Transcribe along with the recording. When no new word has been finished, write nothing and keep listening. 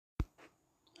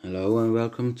Hello and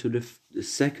welcome to the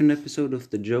second episode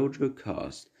of the JoJo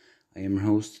Cast. I am your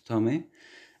host Tommy,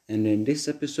 and in this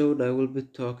episode I will be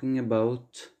talking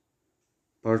about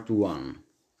part 1.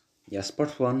 Yes,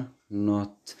 part 1,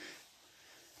 not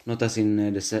as in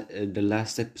the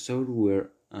last episode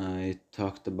where I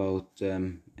talked about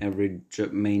every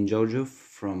main JoJo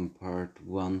from part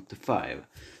 1 to 5.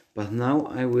 But now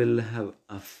I will have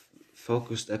a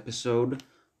focused episode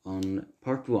on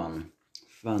part 1,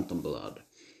 Phantom Blood.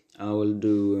 I will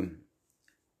do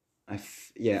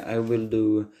I will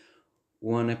do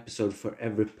one episode for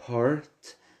every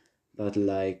part, but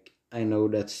I know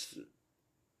that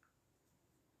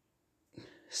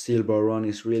Steel Bar Run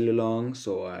is really long,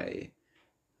 so I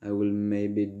will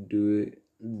maybe do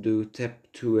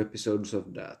 2 episodes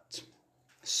of that.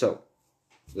 So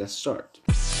let's start.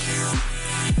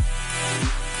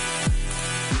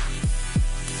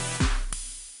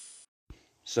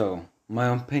 So my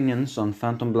opinions on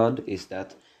Phantom Blood is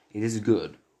that it is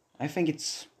good. I think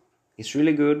it's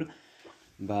really good,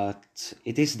 but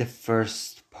it is the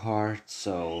first part,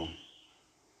 so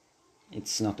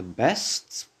it's not the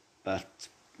best, but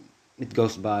it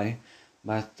goes by.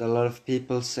 But a lot of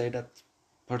people say that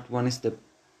part 1 is the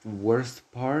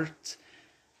worst part,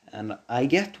 and I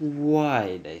get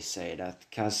why they say that,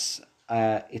 because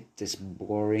it is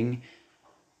boring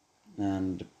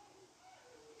and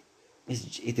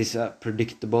it is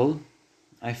predictable.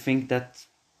 I think that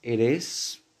it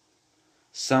is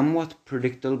somewhat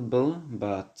predictable,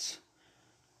 but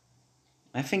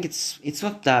I think it's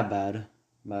not that bad.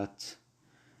 But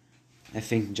I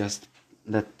think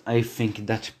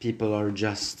that people are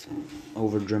just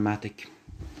over dramatic.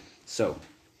 So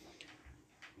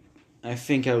I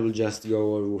think I will just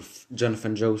go over with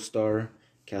Jonathan Joestar,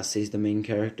 cause he's the main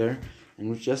character, and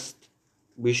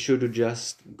we should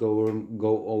just go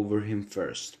over him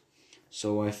first.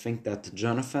 So I think that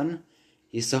Jonathan,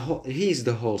 he's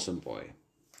the wholesome boy,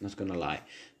 not gonna lie,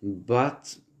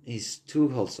 but he's too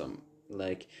wholesome.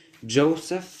 Like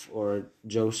Joseph or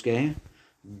Josuke,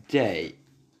 they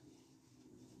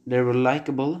were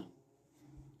likable,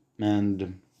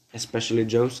 and especially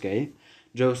Josuke.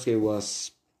 Josuke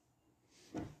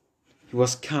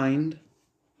was kind,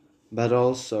 but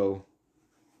also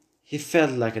he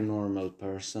felt like a normal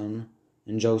person,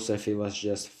 and Joseph, he was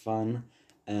just fun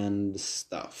and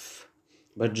stuff.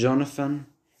 But Jonathan,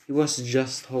 he was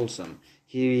just wholesome.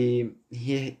 He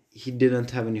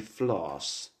didn't have any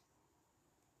flaws,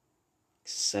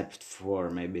 except for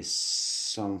maybe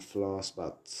some flaws,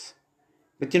 but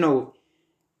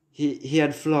he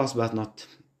had flaws, but not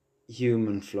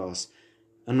human flaws.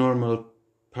 A normal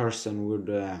person would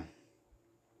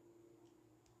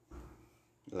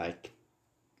like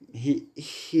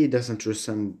he doesn't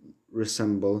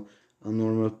resemble a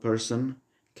normal person,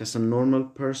 because a normal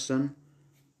person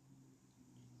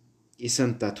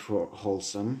isn't that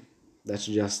wholesome. That's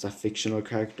just a fictional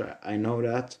character, I know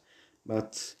that,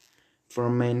 but for a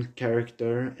main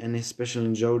character, and especially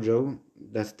in JoJo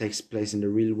that takes place in the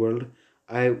real world,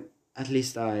 I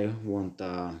want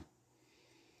a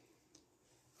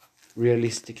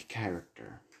realistic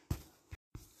character.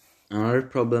 Another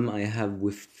problem I have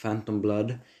with Phantom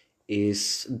Blood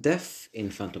is death in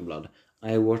Phantom Blood.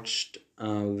 I watched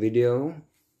a video,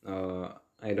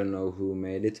 I don't know who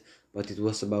made it, but it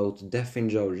was about death in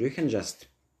JoJo. You can just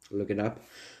look it up.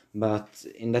 But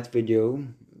in that video,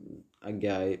 a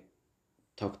guy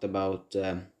talked about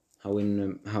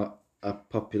how a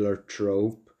popular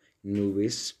trope in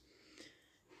movies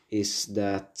is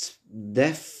that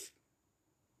death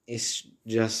is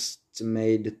just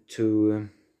made to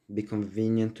be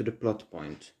convenient to the plot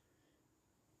point,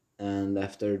 and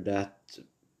after that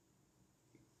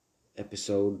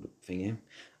episode thingy,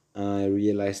 I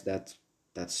realized that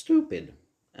that's stupid.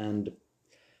 And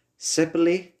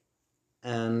Seppele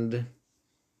and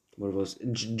what was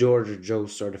George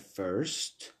Joestar the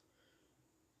first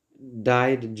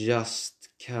died just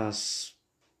cause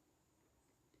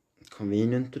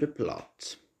convenient to the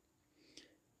plot.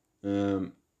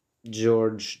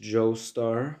 George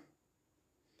Joestar,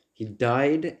 he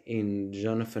died in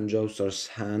Jonathan Joestar's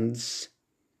hands,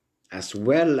 as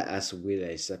well as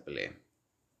Willie Seppele.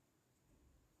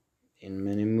 In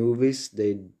many movies,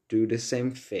 they do the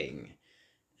same thing,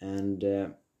 and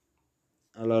a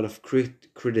lot of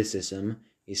criticism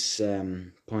is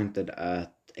pointed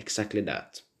at exactly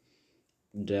that.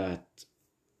 That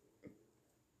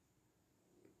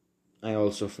I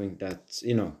also think that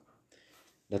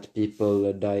that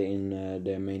people die in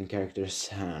the main character's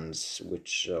hands,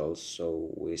 which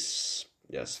also is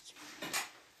just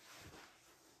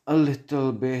a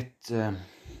little bit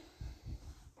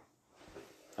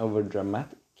over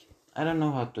dramatic. I don't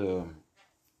know how to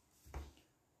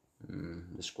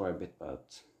describe it,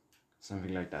 but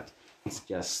something like that. It's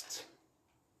just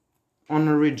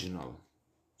unoriginal,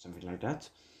 something like that.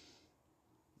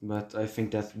 But I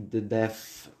think that the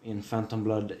death in Phantom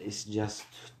Blood is just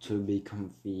to be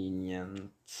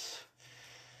convenient.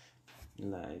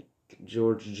 Like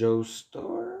George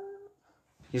Joestar?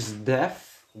 His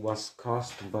death was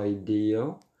caused by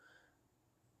Dio,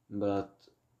 but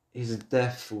his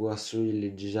death was really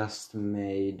just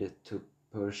made to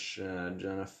push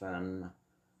Jonathan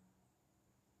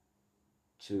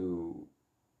to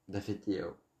defeat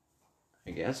Dio,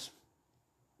 I guess.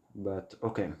 But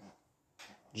okay.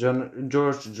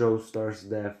 George Joestar's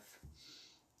death,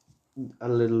 a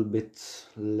little bit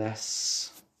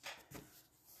less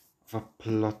of a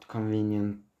plot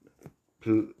convenience,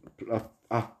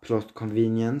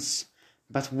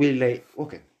 but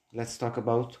okay, let's talk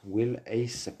about Will A.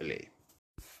 Seppele.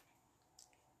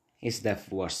 His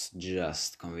death was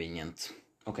just convenient.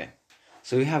 Okay,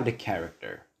 so we have the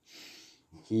character.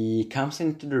 He comes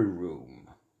into the room.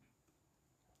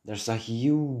 There's a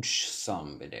huge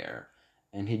zombie there,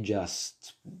 and he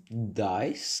just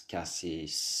dies, cause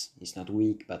he's not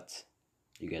weak, but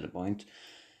you get the point.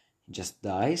 He just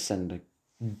dies and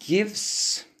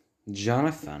gives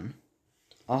Jonathan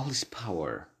all his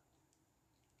power.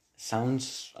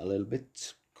 Sounds a little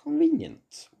bit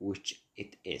convenient, which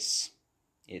it is.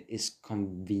 It is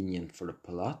convenient for the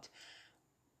plot,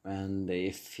 and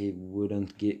if he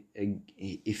wouldn't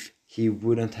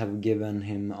have given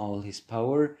him all his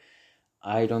power,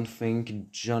 I don't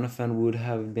think Jonathan would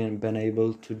have been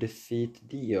able to defeat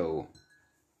Dio.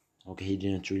 Okay, he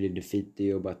didn't really defeat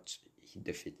Dio, but he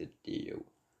defeated Dio.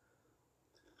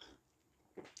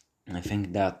 I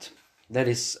think that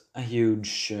is a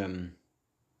huge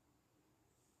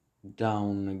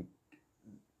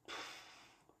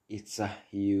it's a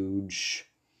huge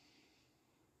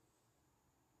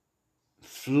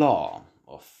flaw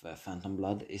of Phantom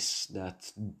Blood, is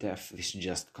that death is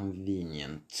just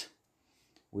convenient.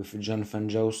 With Jonathan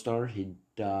Joestar, he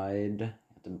died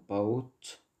at the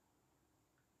boat.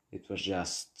 It was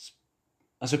just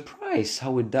a surprise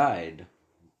how he died.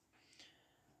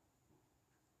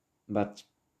 But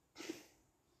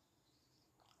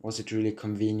was it really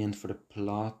convenient for the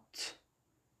plot?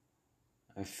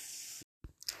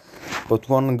 But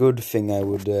one good thing I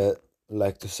would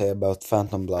like to say about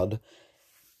Phantom Blood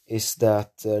is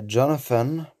that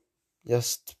Jonathan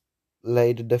just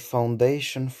laid the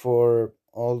foundation for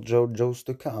all JoJo's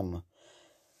to come.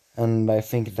 And I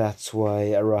think that's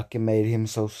why Araki made him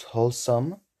so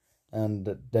wholesome,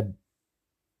 and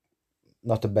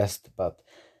not the best, but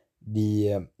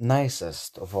the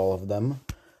nicest of all of them.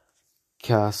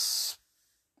 Cause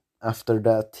after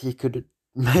that he could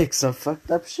make some fucked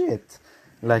up shit.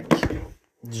 Like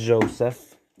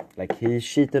Joseph, like he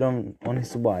cheated on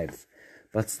his wife,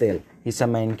 but still, he's a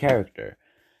main character.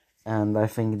 And I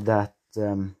think that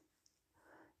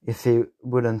if he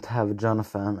wouldn't have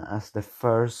Jonathan as the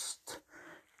first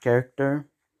character,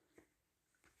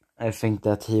 I think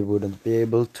that he wouldn't be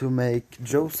able to make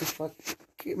Joseph a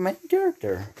main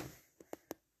character,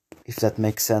 if that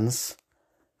makes sense.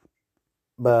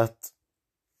 But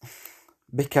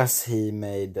because he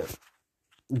made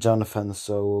Jonathan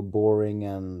so boring,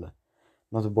 and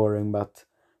not boring, but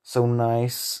so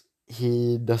nice,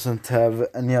 he doesn't have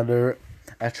any other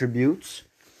attributes.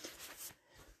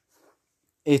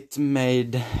 It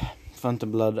made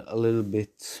Phantom Blood a little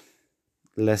bit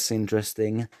less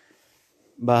interesting,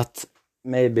 but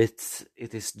maybe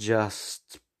it is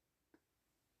just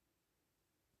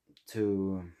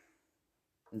to...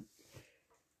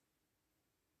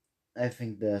 I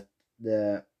think that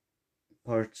the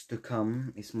parts to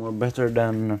come is more better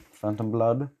than Phantom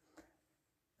Blood,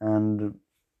 and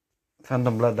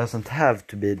Phantom Blood doesn't have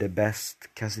to be the best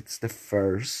because it's the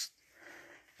first.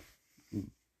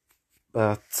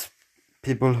 But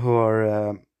people who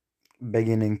are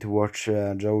beginning to watch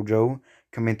JoJo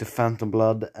come into Phantom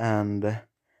Blood and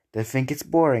they think it's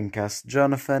boring because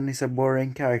Jonathan is a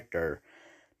boring character.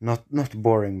 Not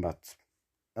boring, but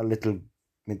a little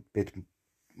bit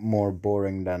more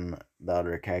boring than the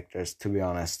other characters, to be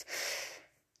honest.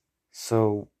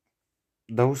 So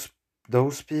those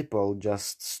people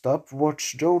just stop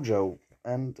watch JoJo,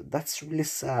 and that's really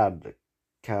sad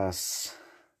because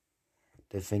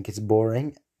they think it's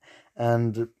boring.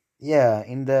 And yeah,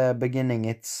 in the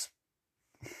beginning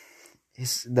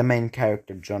the main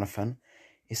character, Jonathan,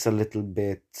 is a little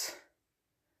bit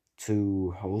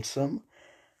too wholesome,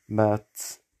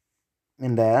 but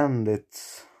in the end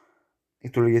it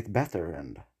will get better.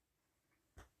 And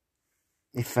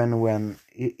if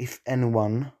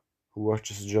anyone who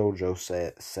watches JoJo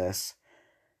says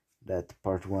that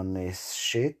part 1 is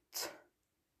shit,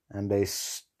 and they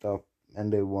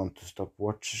want to stop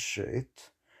watching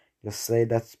it, just say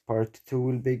that part 2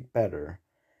 will be better.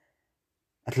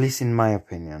 At least in my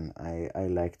opinion, I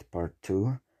liked part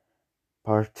 2.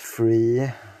 Part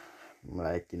 3,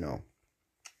 like,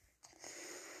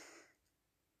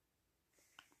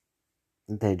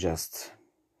 they just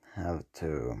have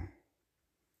to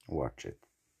watch it.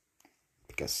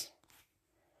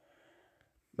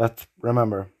 But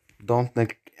remember, don't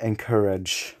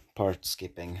encourage part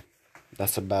skipping.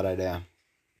 That's a bad idea.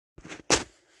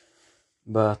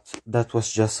 But that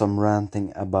was just some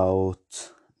ranting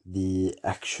about the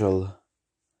actual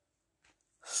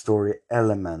story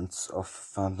elements of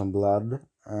Phantom Blood,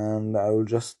 and I will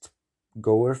just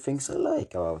go over things I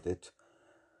like about it.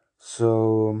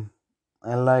 So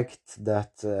I liked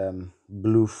that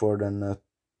Blueford and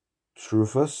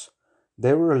Trufus,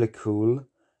 they were really cool,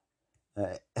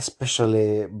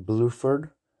 especially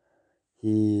Blueford.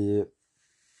 His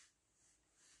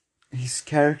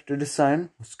character design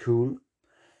was cool.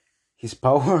 His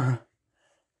power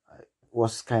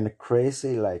was kind of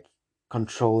crazy, like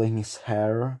controlling his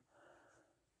hair.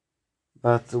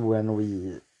 But when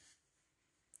we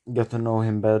got to know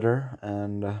him better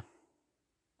and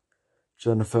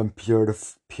Jonathan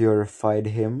purified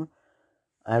him,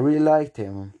 I really liked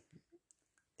him.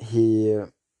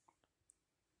 In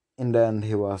the end,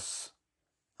 he was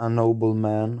a noble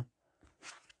man.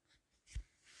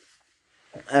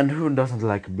 And who doesn't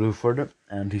like Blueford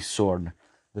and his sword?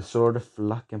 The sword of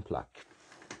luck and pluck.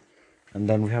 And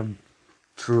then we have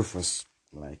Trufus,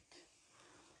 like,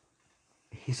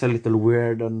 he's a little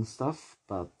weird and stuff,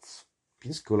 but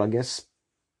he's cool, I guess.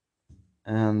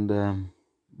 And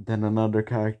then another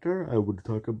character I would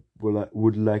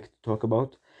like to talk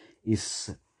about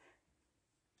is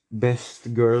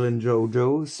best girl in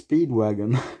JoJo,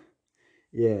 Speedwagon.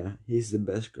 Yeah, he's the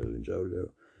best girl in JoJo.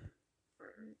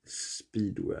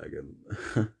 Speedwagon.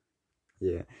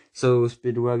 Yeah. So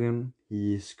Speedwagon,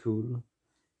 he is cool.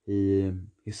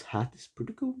 His hat is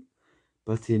pretty cool,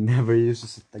 but he never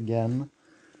uses it again.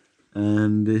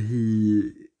 And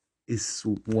he is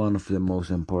one of the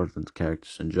most important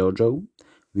characters in JoJo.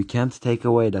 We can't take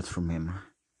away that from him.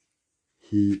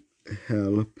 He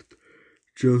helped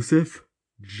Joseph,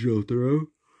 Jotaro,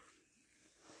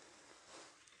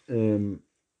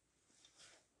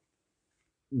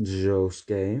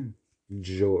 Josuke,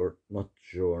 not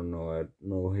Giorno.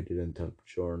 No, he didn't help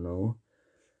Giorno.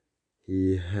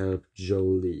 He helped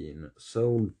Jolene.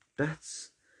 So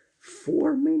that's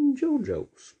 4 main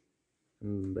JoJos.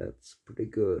 And that's pretty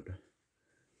good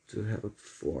to help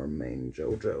 4 main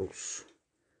JoJos.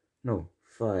 No,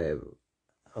 5.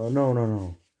 Oh,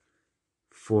 no.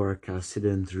 4, cause he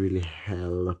didn't really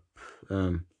help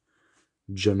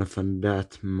Jonathan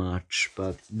that much,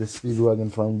 but the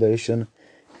Speedwagon Foundation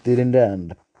did in the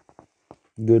end.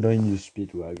 Good on you,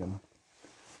 Speedwagon.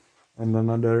 And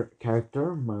another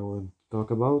character I want to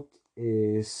talk about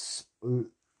is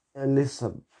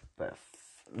Elizabeth.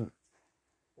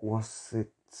 Was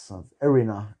it something?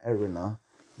 Erina.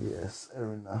 Yes,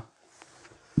 Erina.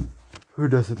 Who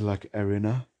doesn't like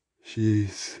Erina?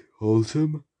 She's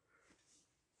wholesome.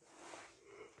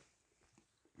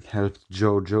 Helped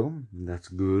JoJo. That's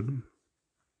good.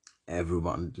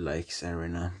 Everyone likes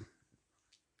Erina.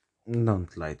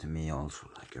 Don't lie to me, I also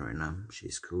like Erina.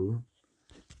 She's cool.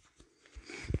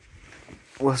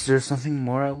 Was there something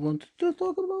more I wanted to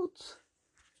talk about?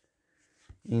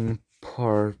 In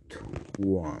part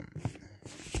 1,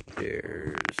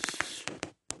 there's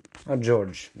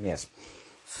George. Yes.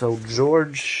 So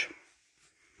George,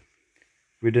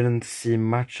 we didn't see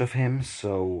much of him,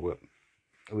 so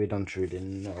we don't really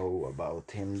know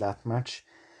about him that much,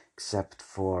 except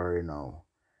for,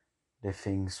 the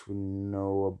things we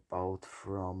know about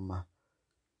from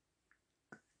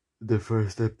the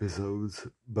first episodes.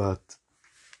 But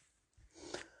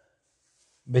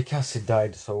because he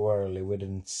died so early, we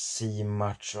didn't see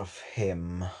much of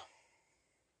him.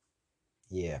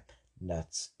 Yeah,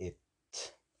 that's it.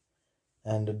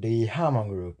 And the Hammond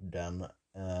group then,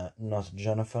 not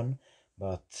Jonathan,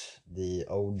 but the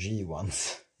OG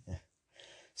ones.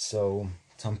 So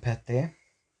Tom Petty,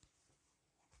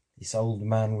 this old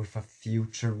man with a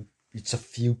future, it's a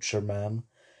future man,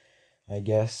 I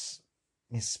guess.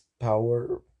 His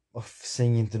power of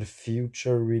seeing into the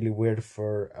future, really weird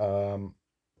for a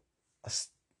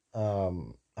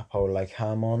power like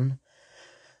Hammond.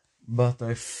 But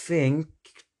I think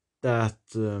that,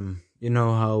 you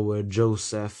know how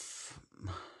Joseph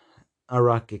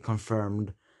Araki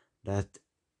confirmed that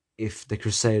if the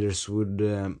Crusaders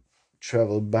would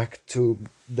travel back to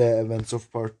the events of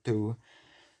part 2,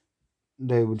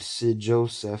 they would see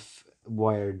Joseph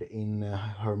wired in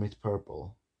Hermit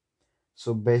Purple.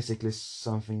 So basically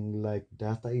something like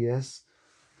that, I guess.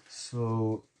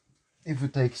 So if we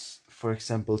take, for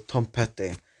example, Tom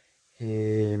Petty,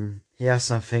 he has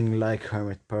something like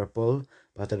Hermit Purple,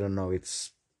 but I don't know,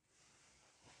 it's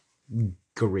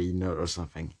greener or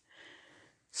something.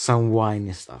 Some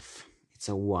winey stuff. It's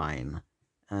a wine.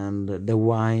 And the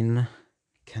wine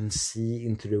can see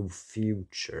into the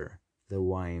future. The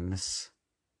wines.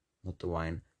 Not the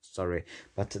wine, sorry.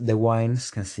 But the wines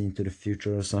can see into the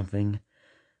future or something.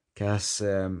 Cause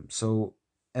so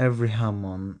every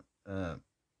Hammond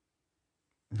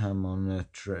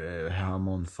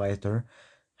fighter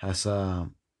has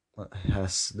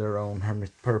their own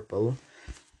Hermit Purple,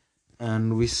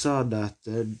 and we saw that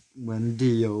when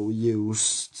Dio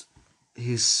used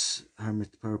his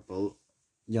Hermit Purple,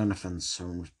 Jonathan's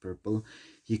Hermit Purple,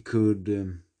 he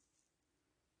could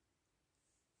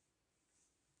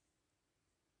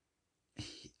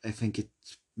I think it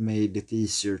made it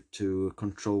easier to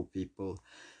control people.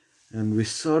 And we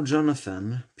saw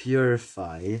Jonathan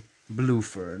purify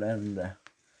Blueford, and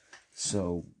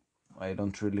so I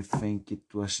don't really think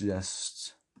it was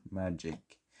just magic.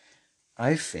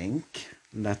 I think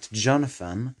that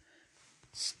Jonathan,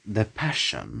 the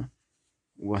passion,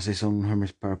 was his own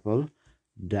Hermit Purple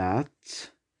that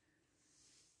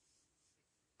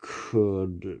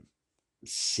could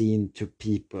see into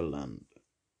people and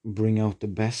bring out the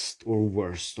best or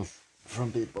worst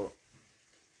from people.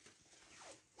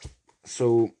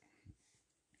 So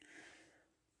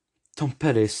Tom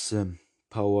Petty's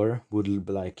power would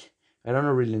be like, I don't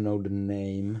really know the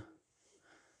name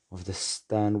of the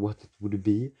stand, what it would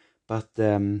be, but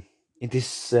it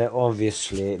is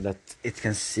obviously that it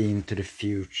can see into the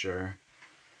future,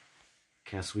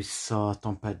 because we saw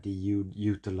Tom Petty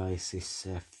utilize his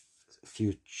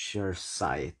future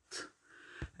sight.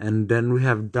 And then we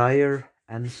have Dyer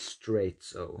and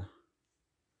Straitso.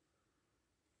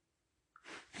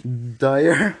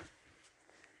 Dyer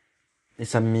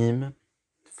is a meme.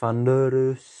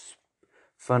 Thunder's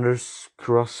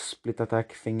cross split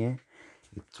attack thingy.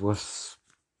 It was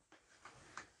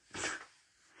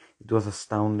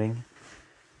astounding.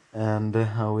 And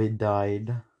how he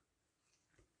died.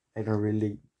 I don't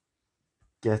really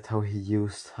get how he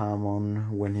used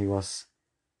Hammond when he was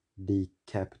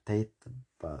decapitated,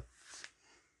 but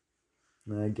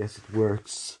I guess it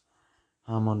works.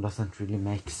 Hammond doesn't really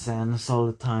make sense all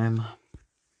the time.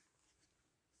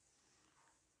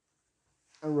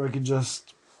 Rocky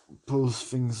just pulls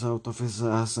things out of his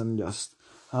ass and just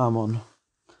Hammond,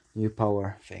 new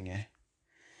power thingy.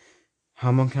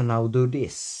 Hammond can now do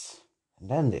this, and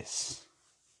then this.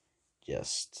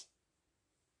 Just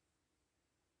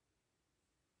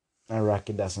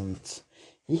Araki doesn't.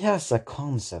 He has a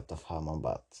concept of Hammond,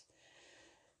 but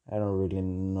I don't really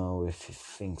know if he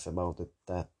thinks about it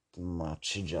that much.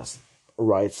 He just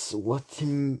writes what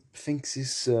he thinks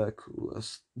is the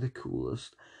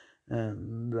coolest,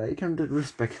 and I can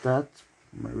respect that.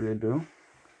 I really do.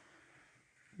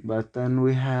 But then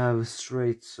we have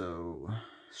Straits.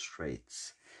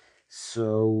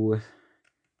 So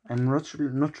I'm not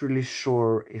really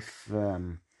sure if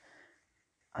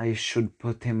I should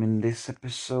put him in this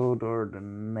episode or the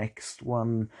next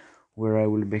one, where I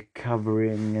will be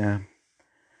covering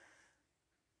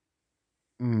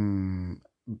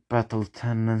Battle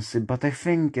Tendency, but I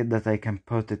think that I can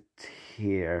put it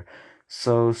here.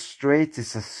 So Straits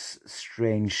is a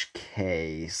strange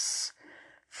case.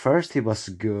 First he was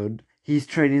good. He's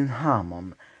trading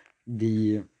Hammond,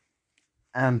 the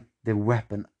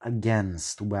weapon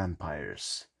against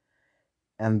vampires,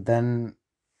 and then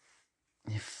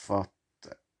he fought.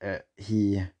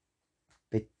 He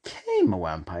became a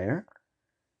vampire,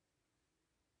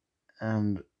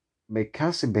 and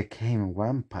because he became a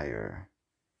vampire,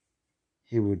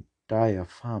 he would die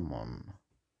of Hammond,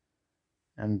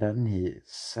 and then he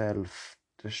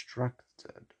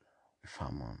self-destructed with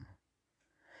Hammond.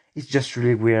 It's just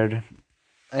really weird.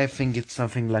 I think it's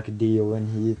something like Dio when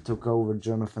he took over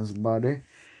Jonathan's body.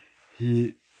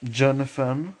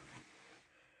 Jonathan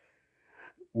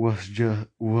was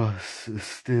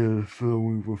still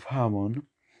flowing with Hammond,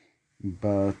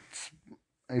 but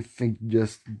I think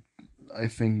that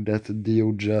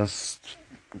Dio just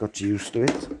got used to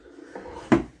it.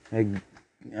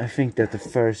 I think that the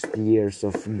first years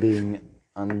of being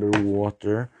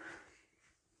underwater,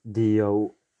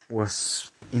 Dio was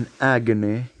in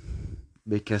agony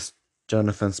because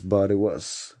Jonathan's body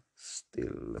was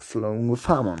still flowing with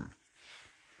Hammond.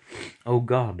 Oh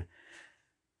god.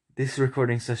 This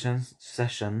recording session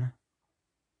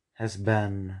has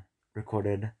been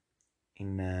recorded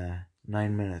in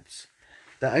 9 minutes.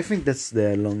 I think that's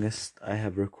the longest I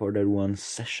have recorded one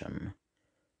session.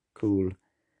 Cool.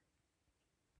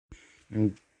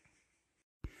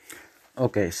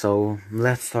 Okay, so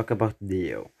let's talk about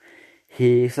Dio.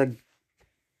 He's a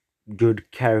good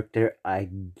character, I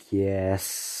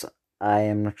guess. I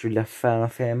am not really a fan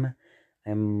of him.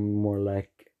 I'm more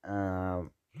like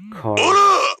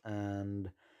Cars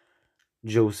and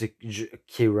Josie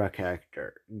Kira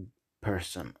character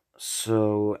person.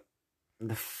 So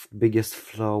the biggest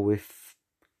flaw with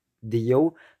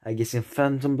Dio, I guess, in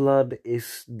Phantom Blood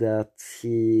is that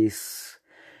he's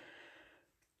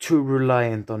too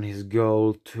reliant on his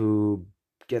goal to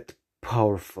get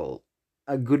powerful.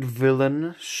 A good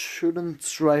villain shouldn't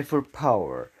strive for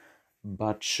power,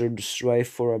 but should strive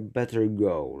for a better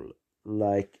goal.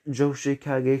 Like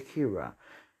Yoshikage Kira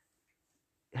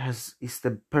is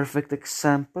the perfect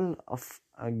example of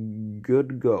a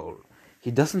good goal.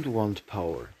 He doesn't want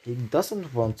power. He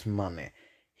doesn't want money.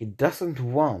 He doesn't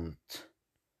want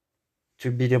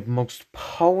to be the most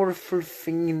powerful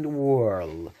thing in the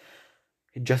world.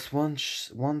 He just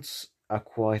wants a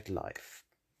quiet life.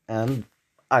 And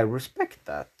I respect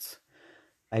that.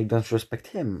 I don't respect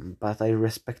him, but I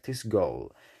respect his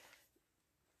goal.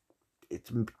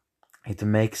 It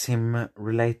makes him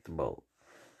relatable.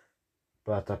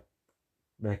 But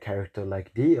a character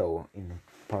like Dio in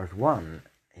part 1,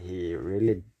 he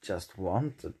really just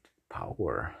wanted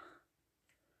power.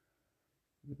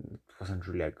 It wasn't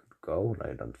really a good goal,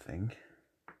 I don't think.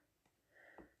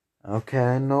 Okay,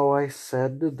 I know I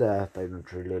said that I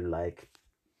don't really like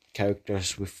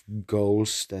characters with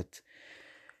goals that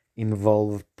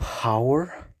involve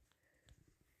power.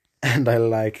 And I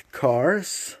like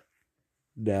Cars.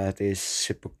 That is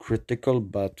hypocritical,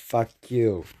 but fuck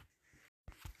you.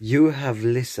 You have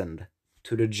listened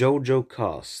to the JoJo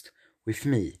cast with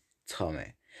me,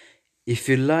 Tommy. If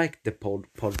you like the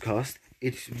podcast,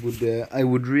 I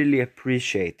would really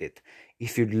appreciate it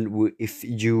if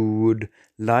you would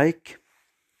like,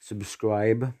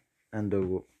 subscribe, and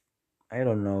I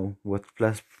don't know what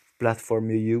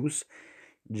platform you use.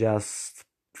 Just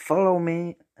follow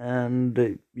me,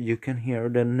 and you can hear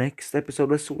the next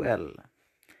episode as well.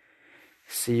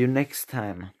 See you next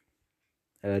time.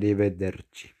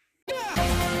 Arrivederci.